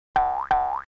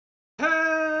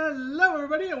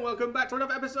everybody, and welcome back to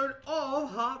another episode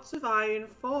of Hearts of Iron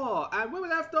 4. And when we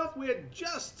left off, we had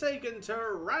just taken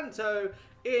Taranto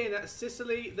in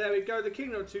Sicily. There we go, the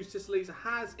Kingdom of Two Sicilies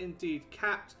has indeed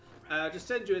capped. Just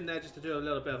send you in there just to do a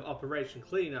little bit of operation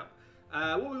cleanup.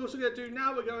 What we're also going to do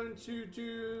now, we're going to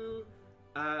do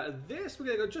this. We're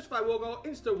going to go Justify War Goal,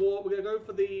 Instant War. We're going to go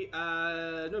for the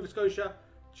Nova Scotia,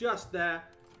 just there.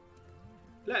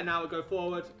 Let now go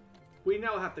forward. We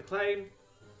now have to claim.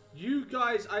 You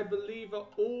guys, I believe, are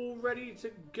all ready to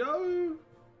go.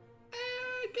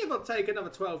 Give or take another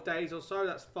 12 days or so.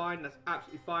 That's fine. That's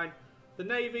absolutely fine. The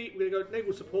Navy, we're going to go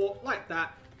naval support like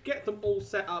that. Get them all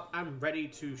set up and ready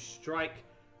to strike.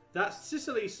 That's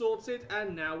Sicily sorted,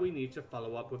 and now we need to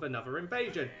follow up with another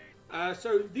invasion.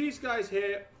 So these guys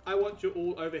here, I want you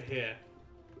all over here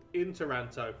in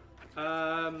Taranto.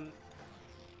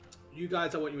 You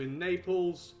guys, I want you in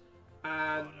Naples.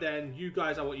 And then you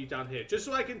guys, I want you down here. Just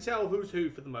so I can tell who's who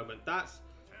for the moment. That's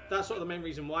sort of the main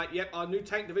reason why. Yep, our new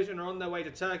tank division are on their way to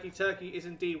Turkey. Turkey is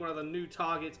indeed one of the new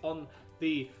targets on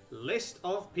the list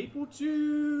of people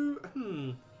to...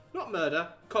 not murder,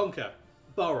 conquer,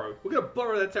 borrow. We're going to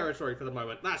borrow their territory for the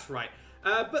moment. That's right.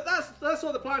 But that's sort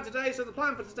of the plan today. So the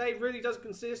plan for today really does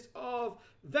consist of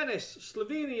Venice,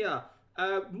 Slovenia,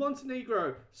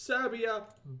 Montenegro, Serbia,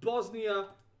 Bosnia,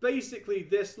 basically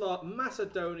this lot,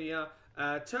 Macedonia,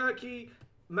 Turkey,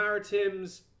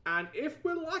 Maritimes, and if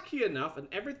we're lucky enough and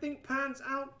everything pans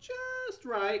out just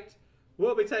right,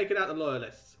 we'll be taking out the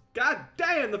Loyalists. God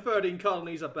damn, the 13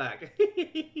 colonies are back.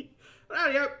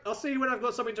 Rightio, I'll see you when I've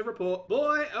got something to report.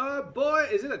 Boy, oh boy,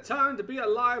 is it a time to be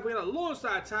alive. We're going to launch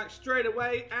that attack straight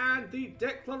away, and the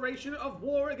declaration of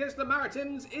war against the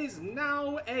Maritimes is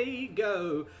now a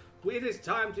go. It is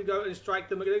time to go and strike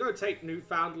them. We're going to go take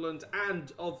Newfoundland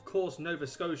and, of course, Nova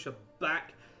Scotia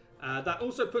back. That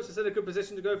also puts us in a good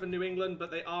position to go for New England, but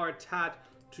they are a tad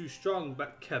too strong.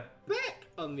 But Quebec,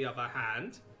 on the other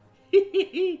hand,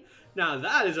 now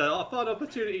that is a fun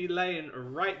opportunity laying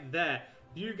right there.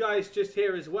 You guys just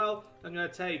here as well. I'm going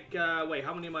to take, wait,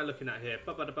 how many am I looking at here?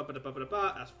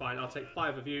 That's fine. I'll take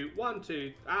 5 of you. 1,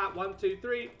 2,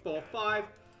 3, 4, 5.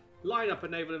 Line up a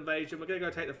naval invasion. We're going to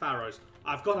go take the Faroes.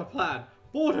 I've got a plan.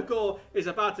 Border Gore is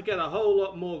about to get a whole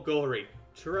lot more gory.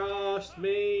 Trust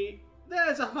me.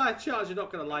 There's a high chance you're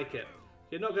not going to like it.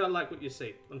 You're not going to like what you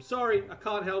see. I'm sorry. I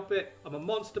can't help it. I'm a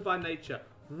monster by nature.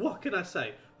 What can I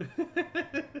say?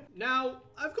 Now,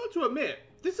 I've got to admit,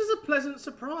 this is a pleasant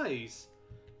surprise.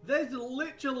 There's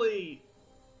literally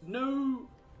no...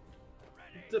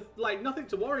 like, nothing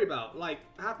to worry about. Like,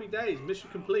 happy days.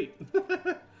 Mission complete.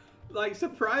 Like,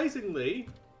 surprisingly,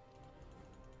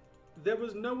 there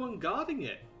was no one guarding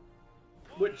it.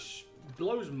 Which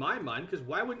blows my mind, because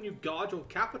why wouldn't you guard your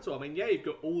capital? I mean, yeah, you've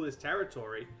got all this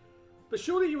territory. But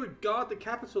surely you would guard the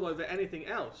capital over anything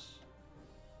else.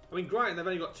 I mean, granted, they've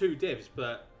only got 2 divs,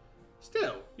 but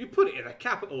still, you put it in the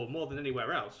capital more than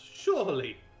anywhere else.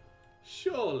 Surely.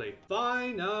 Surely.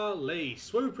 Finally,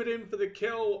 swooping in for the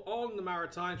kill on the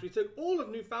Maritimes. We took all of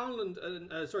Newfoundland,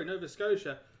 sorry, Nova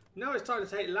Scotia. Now it's time to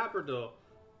take Labrador.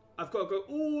 I've got to go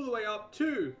all the way up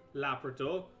to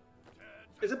Labrador.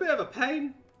 It's a bit of a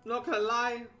pain, not going to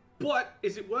lie. But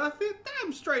is it worth it?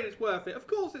 Damn straight it's worth it. Of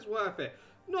course it's worth it.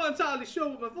 Not entirely sure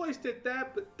what my voice did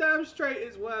there, but damn straight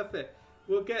it's worth it.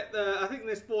 We'll get the... I think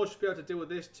this force should be able to deal with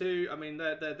this too. I mean,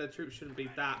 their troops shouldn't be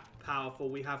that powerful.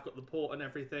 We have got the port and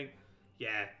everything.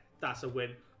 Yeah, that's a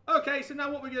win. Okay, so now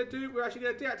what we're going to do, we're actually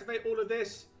going to deactivate all of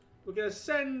this. We're going to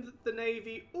send the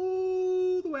Navy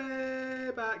all the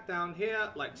way back down here,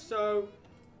 like so.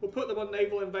 We'll put them on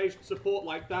naval invasion support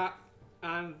like that.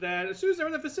 And then as soon as they're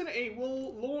in the vicinity,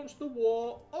 we'll launch the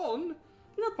war on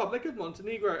the Republic of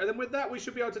Montenegro. And then with that, we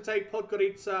should be able to take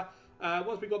Podgorica.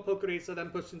 Once we've got Podgorica,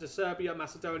 then push into Serbia,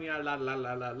 Macedonia,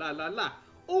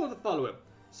 all of the following.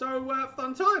 So,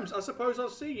 fun times. I suppose I'll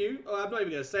see you. I'm not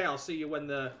even going to say I'll see you when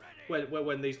the...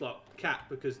 When these lot cap,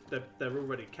 because they're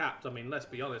already capped. I mean, let's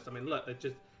be honest. I mean, look,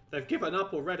 they've given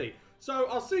up already. So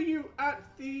I'll see you at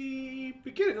the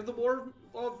beginning of the war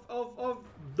of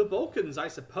the Balkans, I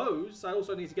suppose. I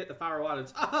also need to get the Faroe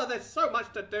Islands. Ah, there's so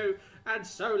much to do and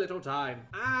so little time.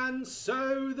 And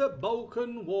so the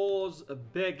Balkan Wars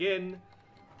begin.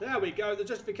 There we go. The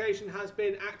justification has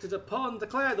been acted upon.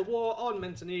 Declare the war on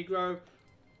Montenegro.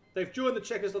 They've joined the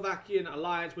Czechoslovakian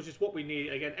alliance, which is what we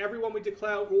need. Again, everyone we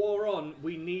declare war on,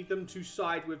 we need them to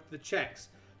side with the Czechs.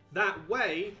 That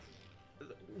way,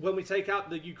 when we take out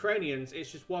the Ukrainians, it's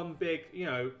just one big, you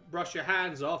know, brush your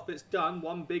hands off, it's done,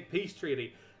 one big peace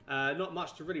treaty. Not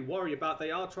much to really worry about.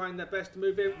 They are trying their best to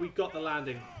move in. We got the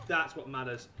landing. That's what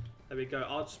matters. There we go.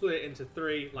 I'll split it into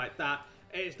 3 like that.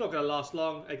 It's not going to last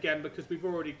long, again, because we've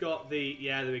already got the...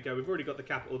 Yeah, there we go. We've already got the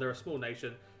capital. They're a small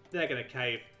nation. They're going to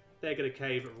cave. They're going to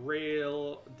cave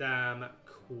real damn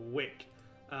quick.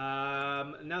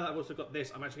 Now that I've also got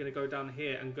this, I'm actually going to go down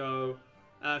here and go...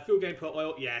 fuel gain per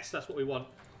oil. Yes, that's what we want.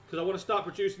 Because I want to start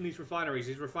producing these refineries.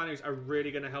 These refineries are really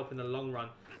going to help in the long run.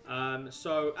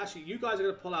 So, actually, you guys are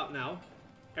going to pull out now.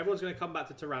 Everyone's going to come back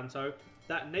to Taranto.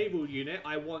 That naval unit,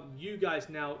 I want you guys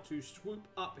now to swoop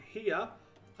up here.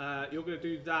 You're going to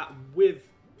do that with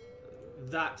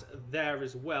that there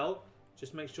as well.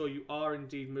 Just make sure you are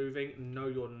indeed moving. No,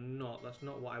 you're not. That's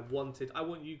not what I wanted. I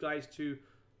want you guys to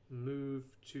move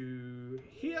to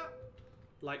here,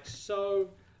 like so.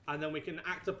 And then we can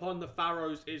act upon the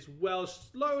Faroes as well.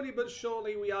 Slowly but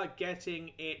surely, we are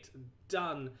getting it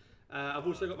done. I've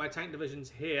also got my tank divisions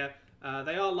here.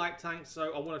 They are light tanks,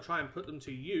 so I want to try and put them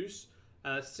to use.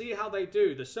 See how they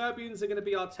do. The Serbians are going to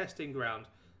be our testing ground.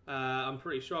 I'm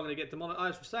pretty sure I'm going to get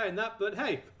demonetized for saying that, but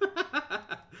hey.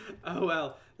 Oh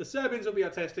well. The Serbians will be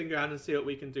our testing ground and see what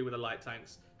we can do with the light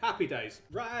tanks. Happy days.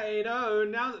 Righto,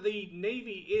 now that the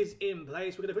Navy is in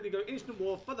place, we're going to quickly go instant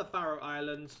war for the Faroe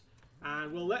Islands.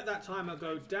 And we'll let that timer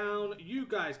go down. You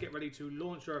guys get ready to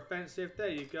launch your offensive. There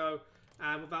you go.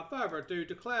 And without further ado,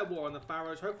 declare war on the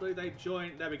Faroes. Hopefully they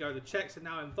join. There we go. The Czechs are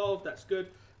now involved. That's good.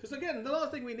 Because again, the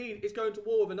last thing we need is going to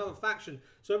war with another faction.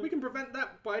 So if we can prevent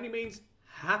that by any means,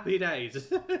 happy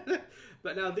days.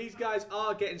 But now these guys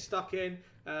are getting stuck in.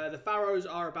 The Faroes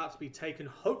are about to be taken,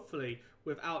 hopefully,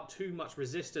 without too much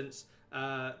resistance.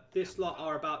 This lot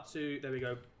are about to, there we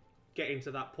go, get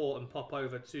into that port and pop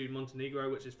over to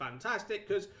Montenegro, which is fantastic,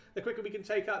 because the quicker we can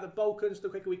take out the Balkans, the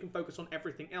quicker we can focus on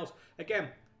everything else. Again,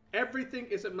 everything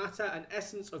is a matter and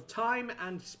essence of time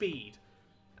and speed.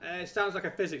 It sounds like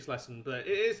a physics lesson, but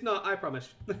it's not, I promise.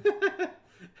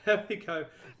 There we go.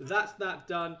 That's that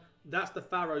done. That's the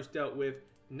Faroes dealt with.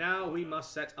 Now we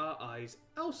must set our eyes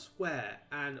elsewhere.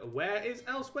 And where is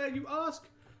elsewhere, you ask?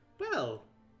 Well,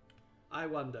 I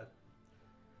wonder.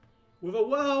 With a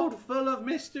world full of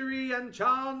mystery and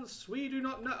chance, we do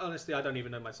not know. Honestly, I don't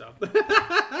even know myself.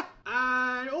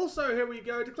 And also, here we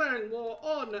go, declaring war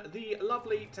on the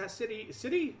lovely country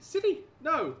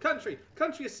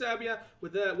of Serbia,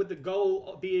 with the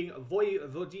goal being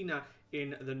Vojvodina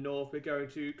in the north. We're going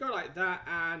to go like that,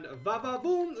 and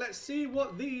va-va-boom. Let's see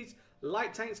what these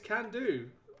light tanks can do.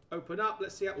 Open up.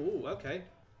 Let's see how. Ooh, okay.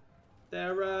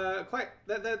 They're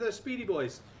they're speedy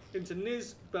boys. Into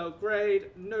Niš, Belgrade,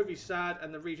 Novi Sad,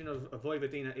 and the region of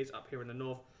Vojvodina is up here in the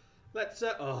north. Let's,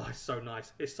 oh, it's so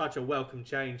nice. It's such a welcome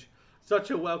change.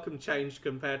 Such a welcome change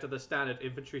compared to the standard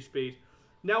infantry speed.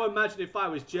 Now imagine if I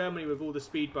was Germany with all the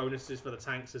speed bonuses for the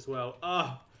tanks as well.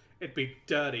 Oh, it'd be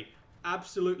dirty.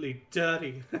 Absolutely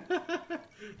dirty.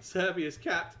 Serbia's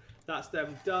capped. That's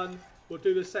them done. We'll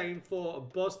do the same for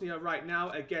Bosnia right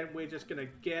now. Again, we're just going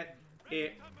to get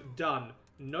it done.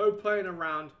 No playing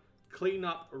around. Clean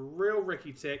up real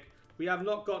ricky tick. We have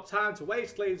not got time to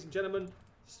waste, ladies and gentlemen.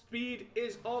 Speed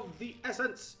is of the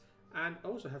essence. And I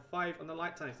also have 5 on the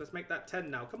light tanks. Let's make that 10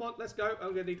 now. Come on, let's go.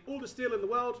 I'm going to need all the steel in the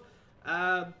world.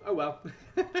 Oh well.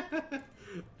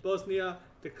 Bosnia,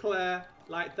 declare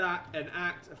like that,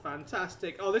 enact.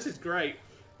 Fantastic. Oh, this is great.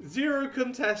 0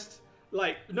 contest.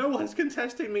 Like, no one's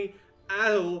contesting me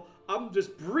at all. I'm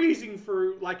just breezing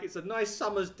through like it's a nice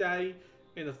summer's day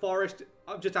in the forest.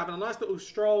 I'm just having a nice little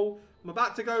stroll. I'm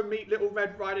about to go meet Little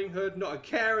Red Riding Hood. Not a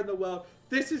care in the world.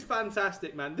 This is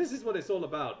fantastic, man. This is what it's all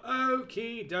about.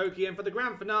 Okie dokie. And for the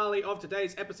grand finale of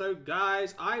today's episode,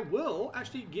 guys, I will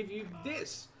actually give you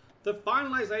this. The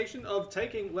finalization of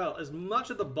taking, well, as much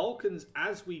of the Balkans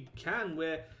as we can.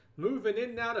 We're moving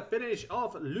in now to finish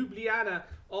off Ljubljana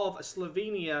of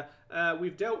Slovenia.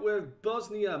 We've dealt with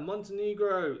Bosnia,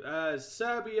 Montenegro,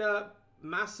 Serbia,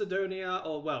 Macedonia,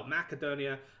 or well,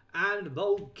 Macedonia, and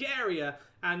Bulgaria.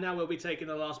 And now we'll be taking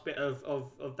the last bit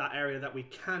of that area that we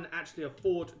can actually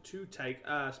afford to take.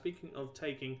 Speaking of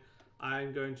taking,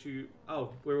 I'm going to...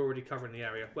 Oh, we're already covering the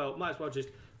area. Well, might as well just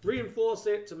reinforce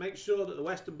it to make sure that the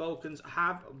Western Balkans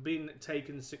have been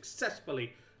taken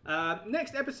successfully.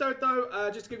 Next episode, though,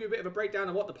 just to give you a bit of a breakdown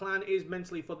of what the plan is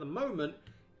mentally for the moment,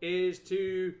 is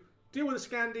to deal with the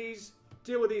Scandies,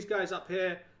 deal with these guys up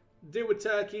here, deal with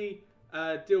Turkey,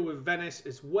 deal with Venice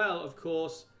as well, of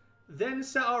course, then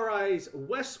set our eyes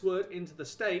westward into the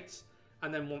States,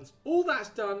 and then once all that's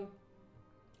done,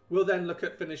 we'll then look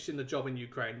at finishing the job in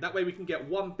Ukraine. That way we can get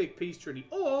one big peace treaty,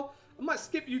 or I might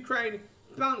skip Ukraine,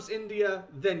 bounce India,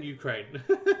 then Ukraine.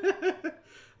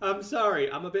 I'm sorry,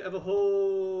 I'm a bit of a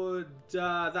hoard.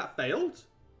 That failed?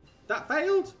 That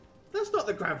failed? That's not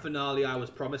the grand finale I was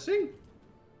promising.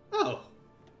 Oh,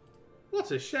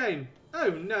 what a shame.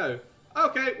 Oh no.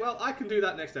 Okay, well, I can do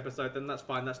that next episode, then that's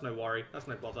fine. That's no worry. That's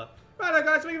no bother. Right,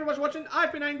 guys, thank you very much for watching.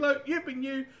 I've been Anglo. You've been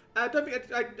you. Don't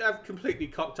forget, I've completely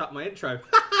cocked up my intro.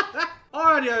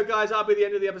 Alrighty, guys, that'll be the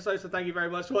end of the episode, so thank you very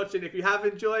much for watching. If you have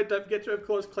enjoyed, don't forget to, of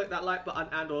course, click that like button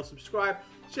and or subscribe.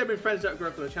 Share with friends that are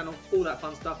growing for the channel, all that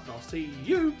fun stuff, and I'll see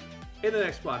you in the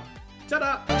next one.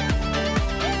 Ta-da!